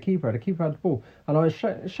down on the keeper. The keeper had the ball, and I was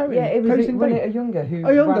showing. Yeah, it was closing down. a younger who.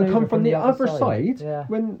 A younger ran come over from the other side Yeah.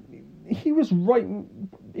 when he was right.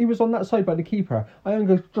 He was on that side by the keeper. A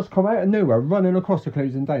younger just come out of nowhere, running across the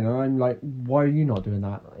closing down, and I'm like, why are you not doing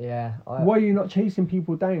that? Yeah. Why are you not chasing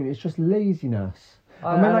people down? It's just laziness.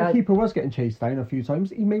 And when that keeper was getting chased down a few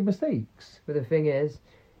times, he made mistakes. But the thing is,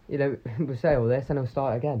 you know, we'll say all this and it'll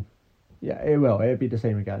start again. Yeah, it will. It'll be the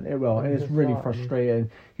same again. It will. And it's really frustrating.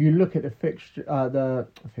 You look at the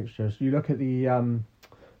fixtures. You look at the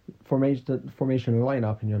formation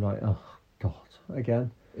lineup, and you're like, oh God,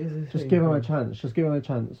 again. Just give him a chance. Just give him a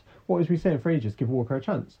chance. What was we saying for ages? Give Walker a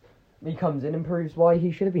chance. He comes in and proves why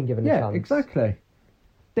he should have been given a chance. Yeah, exactly.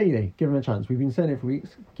 Daily, give him a chance. We've been saying it for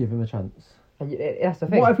weeks. Give him a chance. And that's the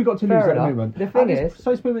thing. What have we got to lose at the moment? The thing at this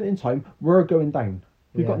precise moment in time, we're going down.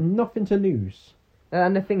 We've got nothing to lose.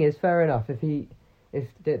 And the thing is, fair enough. If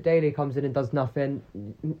Daly comes in and does nothing,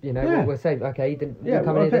 you know, we'll say, okay, he didn't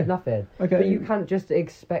come in and did nothing. Okay. But you can't just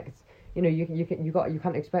expect, you know, you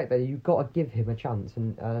can't expect that. You've got to give him a chance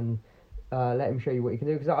and let him show you what he can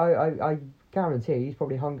do. Because I guarantee he's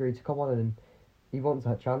probably hungry to come on and he wants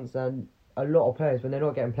that chance. And a lot of players, when they're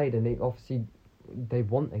not getting played, and they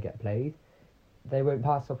want to get played, they won't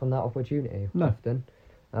pass up on that opportunity often.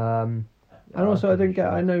 And also, I don't get.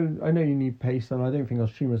 I know you need pace, and I don't think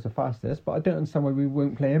Oshima's the fastest, but I don't understand why we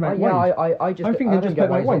won't play him out wide. I think just put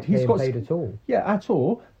him out wide. He's got played at all. Yeah, at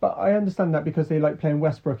all. But I understand that because they like playing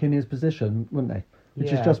Westbrook in his position, wouldn't they?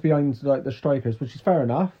 Which is just behind like the strikers, which is fair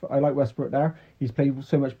enough. I like Westbrook there. He's played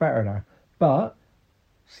so much better there. But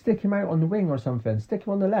stick him out on the wing or something. Stick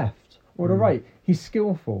him on the left or the right. He's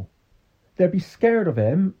skillful. They'd be scared of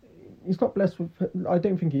him. He's not blessed with. I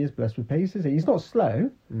don't think he is blessed with pace, is he? He's not slow,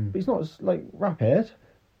 but he's not like rapid.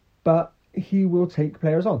 But he will take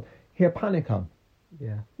players on. He'll panic them.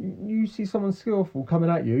 Yeah. You see someone skillful coming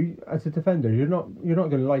at you as a defender. You're not going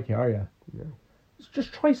to like it, are you? No.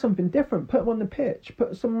 Just try something different. Put them on the pitch.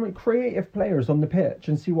 Put some like, creative players on the pitch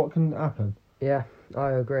and see what can happen. Yeah,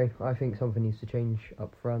 I agree. I think something needs to change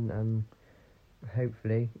up front, and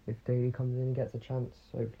hopefully, if Daly comes in and gets a chance,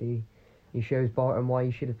 hopefully he shows Barton why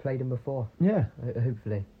he should have played him before. Yeah.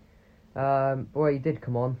 Hopefully. Well, he did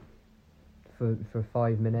come on for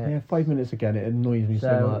 5 minutes. Yeah, 5 minutes again. It annoys me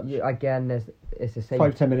so much. Again, it's the same.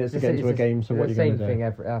 5-10 minutes to get into a game. So what are you going to do? The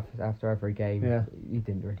same thing after every game. Yeah. He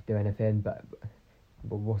didn't really do anything, but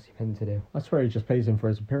what's he meant to do? I swear he just plays him for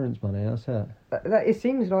his appearance money. That's it. It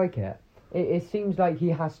seems like it. It seems like he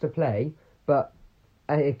has to play, but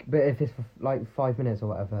if it's for like 5 minutes or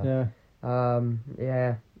whatever. Yeah.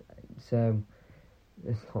 Yeah. So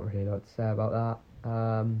there's not really a lot to say about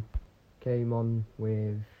that. Came on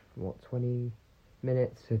with 20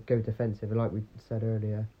 minutes to go defensive, and like we said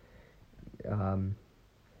earlier,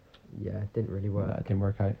 it didn't really work. No, it didn't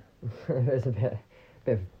work out. It was a bit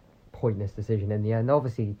of a pointless decision in the end.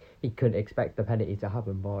 Obviously, he couldn't expect the penalty to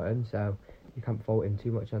happen, Barton, so you can't fault him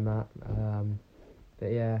too much on that.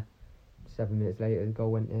 But yeah, 7 minutes later, the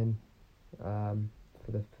goal went in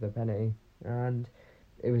for the penalty, and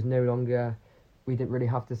it was no longer. We didn't really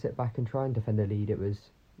have to sit back and try and defend the lead.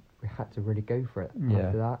 We had to really go for it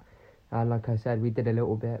after that. And like I said, we did a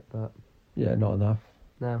little bit, but yeah, not enough.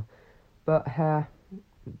 No, but I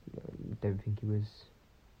don't think it was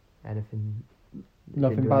anything.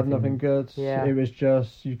 Nothing bad, nothing good. Yeah. It was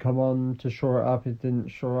just you come on to shore it up. It didn't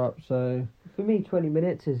shore up, so for me, 20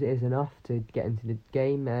 minutes is enough to get into the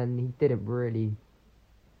game, and he didn't really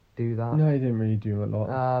do that. No, he didn't really do a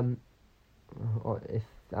lot. If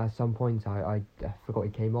at some point I forgot he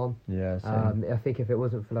came on. Yeah. Same. I think if it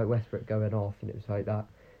wasn't for like Westbrook going off and it was like that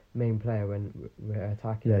main player when we're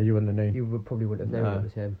attacking. Yeah, you wouldn't have known. You probably wouldn't have known it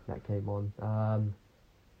was him that came on.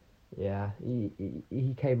 Yeah,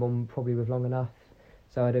 he came on probably with long enough,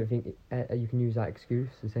 so I don't think you can use that excuse.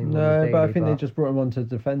 The same. No, but I think they just brought him on to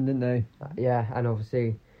defend, didn't they? Yeah, and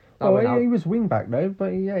obviously. Oh, he was wing back though,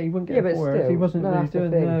 but he wouldn't get a forward if he wasn't really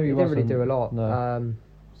doing. No, he didn't wasn't really do a lot. No.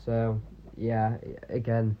 So yeah,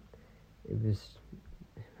 again, It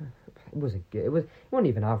wasn't good. It wasn't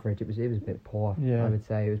even average. It was a bit poor. Yeah. I would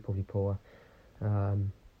say it was probably poor.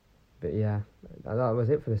 But yeah, that was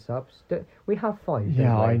it for the subs. We have 5. Yeah,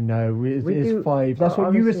 don't we? I know. It's do- 5. That's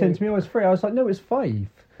what you were saying honestly- to me. I was 3. I was like, no, it's 5.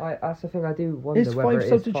 That's the thing. I do wonder It's whether 5 it is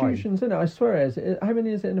substitutions, isn't it? I swear it is. How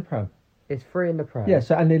many is it in the Prem? 5. It's 3 in the Prem. Yeah,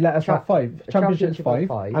 so, and they let us have 5. Championship's Championship 5,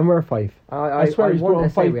 5. and we're a 5. I swear he's want brought on to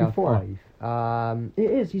say 5 we have before. 5. It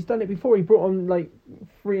is. He's done it before. He brought on like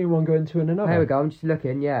 3 in one going to another. There we go. I'm just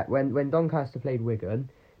looking. Yeah, when Doncaster played Wigan,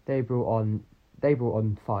 they brought on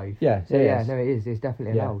 5. Yeah, So it yeah, is. no, it is. It's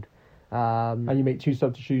definitely Yeah. allowed. And you make 2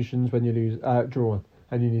 substitutions when you lose, draw,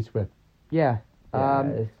 and you need to win. Yeah. Yeah,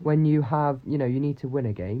 it's- When you have, you need to win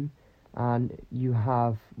a game, and you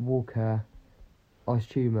have Walker,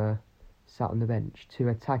 Ostuma sat on the bench, 2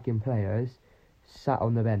 attacking players sat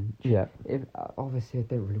on the bench. Yeah. If obviously I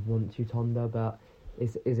don't really want to Tonda, but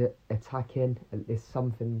is it attacking? Is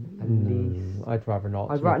something at least? I'd rather not.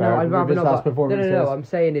 I'd to be rather fair. no. I'd With rather his not. last But, performances. no. I'm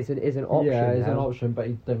saying it's an option. Yeah, it's an now. option, but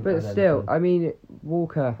he don't. But still, I mean,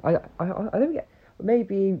 Walker. I don't get.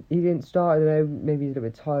 Maybe he didn't start. I don't know. Maybe he's a little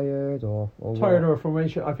bit tired or tired what. or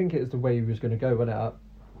formation. I think it was the way he was going to go, wasn't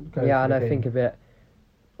it? Go Yeah, for and the I game. think of it.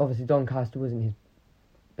 Obviously, Doncaster wasn't his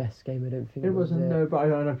best game. I don't think It wasn't. was No, but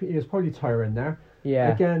I think he was probably tiring there.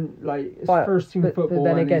 Yeah. Again, like it's But- first team but football.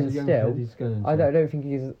 then and again, he's a young still, kid, he's going I don't think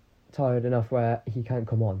he's tired enough where he can't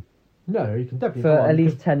come on No, he can definitely for come on, at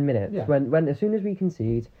least 'cause- 10 minutes. Yeah. When as soon as we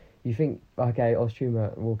concede, you think, okay,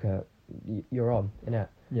 Ostuma, Walker, you're on, innit?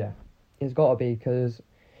 Yeah. It's got to be because.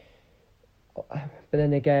 But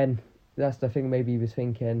then again, that's the thing. Maybe he was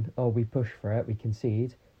thinking, oh, we push for it, we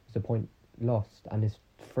concede. It's a point lost, and it's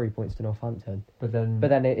 3 points to Northampton. But then. But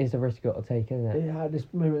then it is a risk you got to take, isn't it? Yeah, at this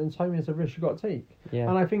moment in time, it's a risk you got to take. Yeah.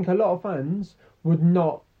 And I think a lot of fans would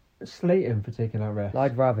not slate him for taking that risk.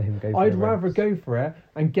 I'd rather him go. For I'd the rather risk. go for it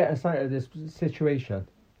and get us out of this situation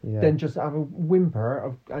Yeah. than just have a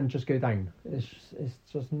whimper and just go down. It's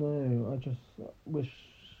just no. I just wish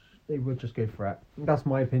they would just go for it. That's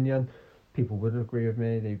my opinion. People would agree with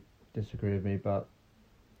me. They disagree with me, but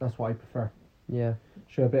that's what I prefer. Yeah.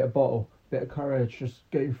 Show a bit of bottle, bit of courage. Just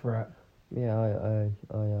go for it. Yeah. I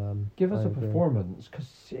Give us I a agree. performance, because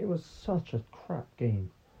it was such a crap game.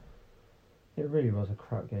 It really was a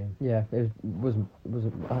crap game. Yeah. It wasn't.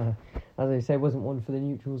 As they say, wasn't one for the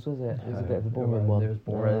neutrals, was it? It was a bit of a boring one. It was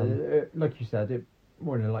boring. Like you said, it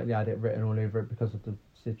more than likely had it written all over it because of the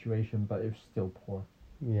situation, but it was still poor.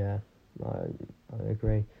 Yeah. I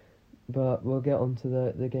agree. But we'll get on to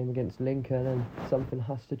the game against Lincoln, and something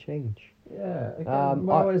has to change. Yeah. Again,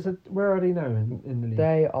 where are they now in the league?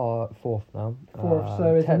 They are 4th now. 4th,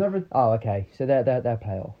 so it's another. Oh, okay. So they're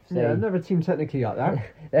playoffs. Yeah, another team technically up there.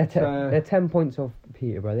 They're 10 points off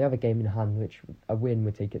Peterborough. They have a game in hand, which a win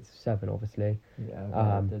would take it to 7, obviously.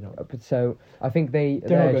 Yeah. They're not. But so I think they're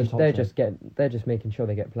just making sure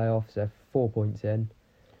they get playoffs. They're 4 points in.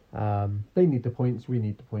 They need the points. We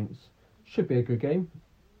need the points. Should be a good game.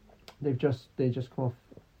 They just come off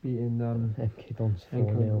beating MK Dons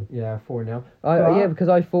 4-0. Yeah, 4-0. Yeah, because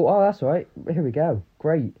I thought, oh, that's all right. Here we go.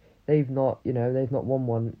 Great. They've not won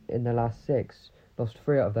one in the last 6. Lost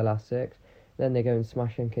 3 out of the last 6. Then they go and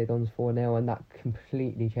smash MK Dons 4-0, and that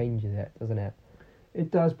completely changes it, doesn't it? It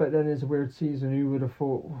does, but then it's a weird season. Who would have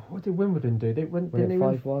thought? What did Wimbledon do? They went. Won Didn't it they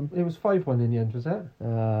win? 5-1. It was 5-1 in the end, was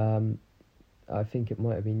it? I think it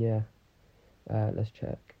might have been, yeah. Let's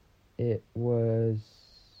check. It was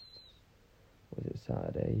it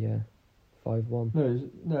Saturday? Yeah, 5-1.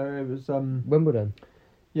 No, it was Wimbledon.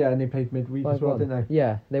 Yeah, and they played midweek as well, 5-1. didn't they?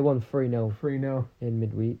 Yeah, they won 3-0 3-0 in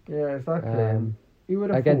midweek. Yeah, exactly. Who would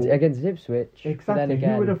have against Ipswich. Exactly. But then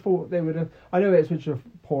again, Who would have thought they would have? I know Ipswich are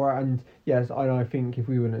poor, and yes, I think if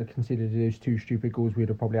we wouldn't have considered those 2 stupid goals, we'd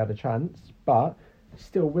have probably had a chance. But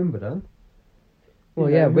still, Wimbledon. Well,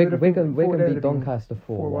 you know, yeah, who would have Wigan thought they'd beat have been Doncaster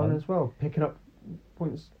 4-1 as well, picking up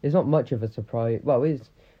points. It's not much of a surprise. Well,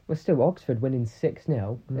 we're still Oxford winning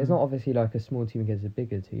 6-0. It's not obviously like a small team against a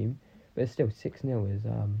bigger team, but it's still 6-0 is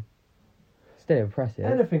still impressive.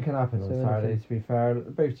 Anything can happen on So Saturday. anything- To be fair,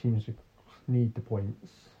 both teams need the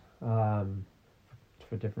points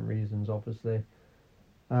for different reasons. Obviously,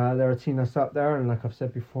 they're a team that's up there, and like I've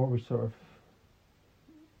said before, we sort of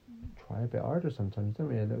try a bit harder sometimes, don't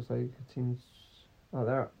we? It looks like teams out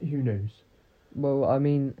there. Who knows? Well, I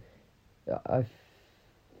mean,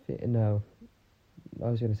 no. I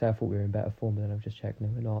was going to say I thought we were in better form, but then I've just checked. No,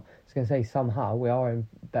 we're not. I was going to say somehow we are in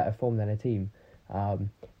better form than a team,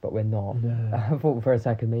 but we're not. No. I thought for a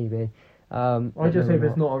second maybe. I but just no, hope we're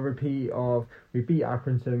it's not a repeat of we beat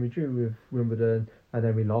Accrington, we drew with Wimbledon, and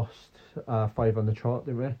then we lost 5 on the trot,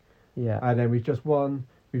 didn't we? Yeah. And then we've just won,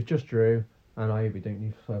 we've just drew, and I hope we don't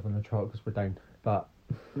leave 5 on the trot because we're down. But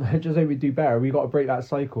I just hope we do better. We got to break that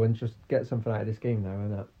cycle and just get something out of this game now,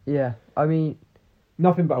 innit? Yeah, I mean,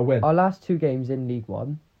 Nothing but a win. our last 2 games in League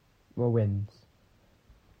One were wins.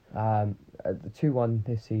 The 2-1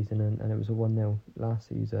 this season, and it was a 1-0 last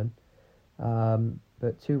season.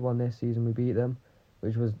 But 2-1 this season, we beat them,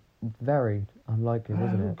 which was very unlikely,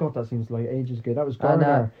 wasn't it? God, that seems like ages ago. That was And,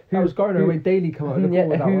 Garner. That was Garner when Daly come out of the goal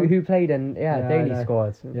with that one. who played in Daily I know.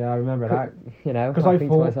 squad. Yeah, I remember that. You know, Because I think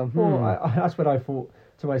to thought, myself, that's what I thought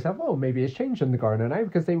to myself. Oh, maybe it's changed under Garner now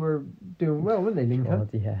because they were doing well, weren't they, Lincoln? God,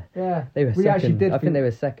 yeah. Yeah, They were we actually second. did I think they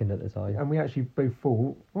were second at the time. and we actually both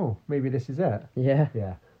thought, oh, maybe this is it. Yeah.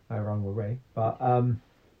 Yeah, I wrong with Ray, but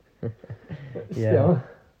Yeah.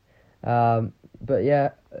 still, But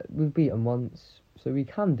yeah, we've beaten once, so we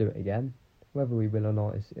can do it again. Whether we will or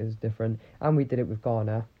not is different. And we did it with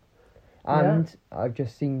Garner. And I've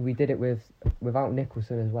just seen we did it without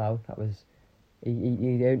Nicholson as well. That was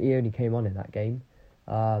he only came on in that game.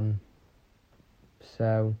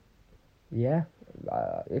 So yeah,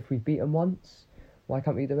 if we've beaten once, why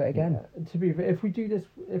can't we do it again? Yeah. To be fair, if we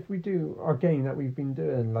do our game that we've been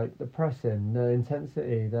doing, like the pressing, the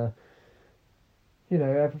intensity,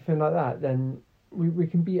 everything like that, then we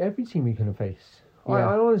can beat every team we can face. Yeah.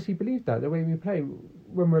 I honestly believe that the way we play,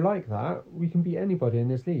 when we're like that, we can beat anybody in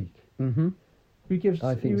this league. Mm-hmm. We give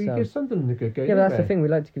Sunderland a good go. Yeah, that's the thing. We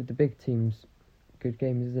like to give the big teams good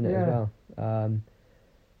games, isn't it? Yeah. As well.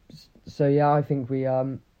 So yeah, I think we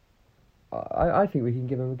I think we can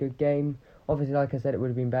give them a good game. Obviously, like I said, it would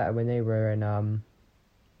have been better when they were in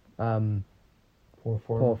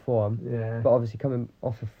poor form. Yeah. But obviously, coming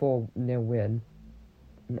off a 4-0 win,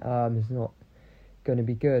 is not going to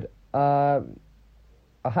be good.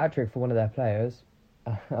 A hat trick for one of their players,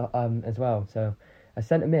 as well. So a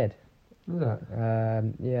centre mid. Is that?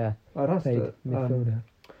 Yeah. Oh, that's Played midfielder.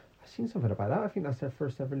 I've seen something about that. I think that's their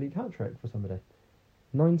first ever league hat trick for somebody.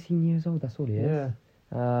 19 years old. That's all he is.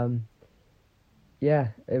 Yeah. Yeah,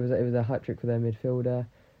 it was a hat trick for their midfielder.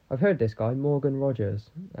 I've heard this guy Morgan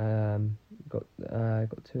Rogers got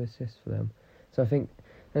 2 assists for them. So I think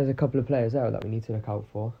there's a couple of players there that we need to look out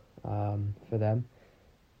for them.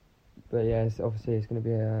 But yeah, it's going to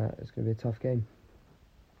be a tough game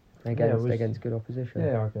against good opposition.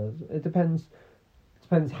 Yeah, it depends.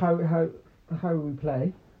 Depends how we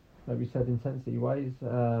play. Like we said, intensity wise,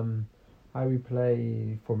 how we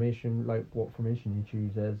play, formation, like what formation he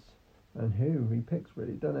chooses, and who he picks,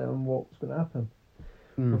 really, doesn't it, and what's going to happen.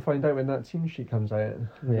 We'll find out when that team sheet comes out.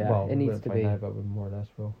 Yeah, well, it needs to be. Out, but we more or less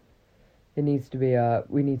will. It needs to be.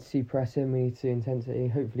 We need to see pressing. We need to see intensity.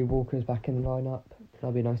 Hopefully, Walker's back in the lineup.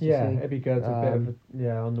 That'll be nice to see. Yeah, it'd be good. A bit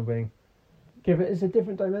of on the wing. It's a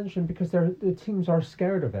different dimension because the teams are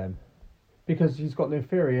scared of him because he's got no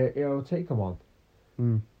fear. He'll take them on.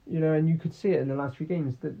 And you could see it in the last few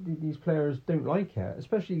games that these players don't like it,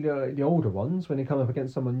 especially the older ones. When they come up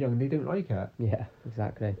against someone young, they don't like it. Yeah,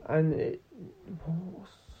 exactly. And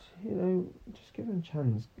just give him a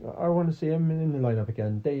chance. I want to see him in the lineup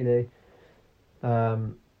again, Daly.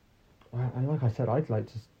 And like I said, I'd like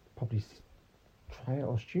to probably try out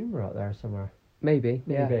Ostumer out there somewhere. Maybe.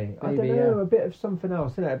 I don't know, a bit of something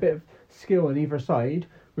else, innit? A bit of skill on either side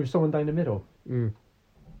with someone down the middle.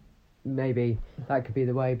 Maybe that could be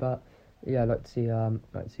the way, but yeah, I'd like to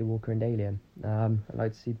see Walker and Daly in. I'd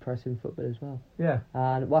like to see pressing football as well. Yeah.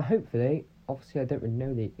 And hopefully, obviously, I don't really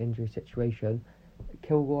know the injury situation.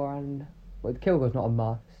 Kilgore's not a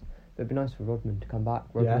must, but it'd be nice for Rodman to come back.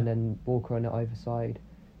 Rodman and Walker on either side.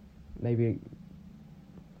 Maybe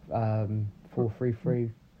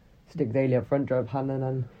 4-3-3. Stick Daly up front, drop Hannon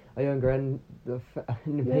and a younger end,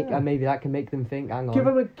 and maybe that can make them think. Hang on. Give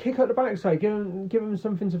them a kick at the backside. Give them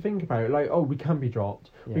something to think about. Like, oh, we can be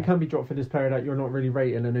dropped. Yeah. We can be dropped for this player that you're not really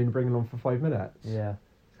rating and only bringing on for 5 minutes. Yeah.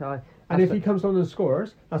 So and if he comes on and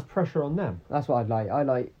scores, that's pressure on them. That's what I'd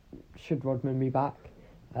like. Should Rodman be back?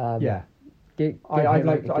 Yeah. I'd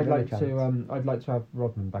like to have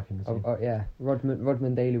Rodman back in the team. Yeah,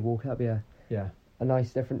 Rodman, Daly, Walker. That'd be a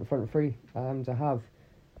nice different front three to have.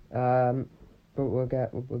 But we'll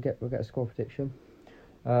get a score prediction.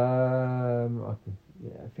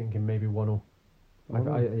 Thinking maybe 1-0.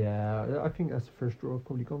 I think that's the first draw I've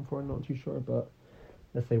probably gone for. I'm not too sure, but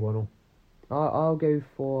let's say 1-0. I'll go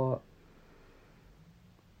for.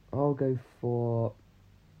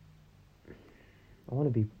 I want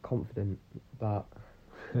to be confident, but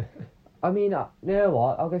I mean, you know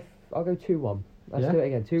what? I'll go 2-1. Let's do it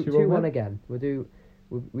again. 2-1 again. We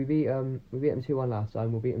beat them 2-1 last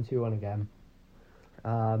time. We'll beat them 2-1 again.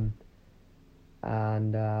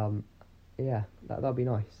 That'll be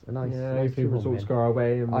nice. A nice. Hopefully results go our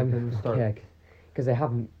way and we can start. because they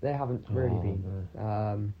haven't really been.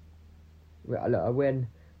 No. Look, a win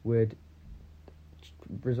would,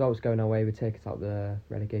 results going our way would take us out the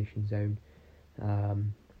relegation zone.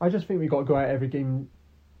 I just think we got to go out every game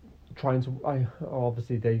trying to.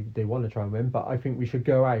 Obviously they want to try and win, but I think we should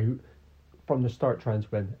go out from the start trying to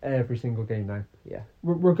win every single game now. Yeah,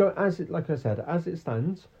 we're going like I said, as it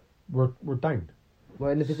stands, we're down. Well,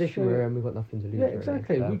 in the position we're in, we've got nothing to lose. Yeah,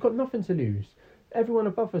 exactly. Really, so. We've got nothing to lose. Everyone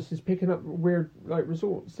above us is picking up weird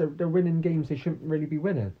results. They're winning games they shouldn't really be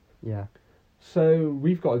winning. Yeah. So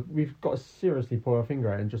we've got to seriously pull our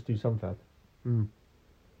finger out and just do something.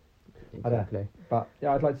 Exactly. But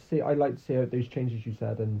yeah, I'd like to see those changes you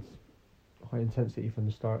said and high intensity from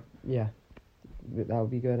the start. Yeah, that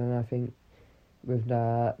would be good, and I think with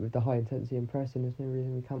the high intensity and pressing, there's no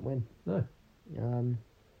reason we can't win. No.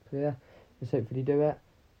 So yeah, let's hopefully do it,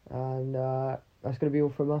 and that's going to be all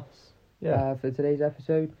from us. Yeah. For today's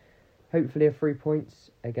episode, hopefully a 3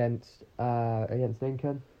 points against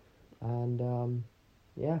Lincoln, and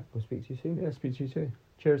yeah, we'll speak to you soon. Yeah, speak to you too.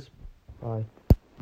 Cheers. Bye.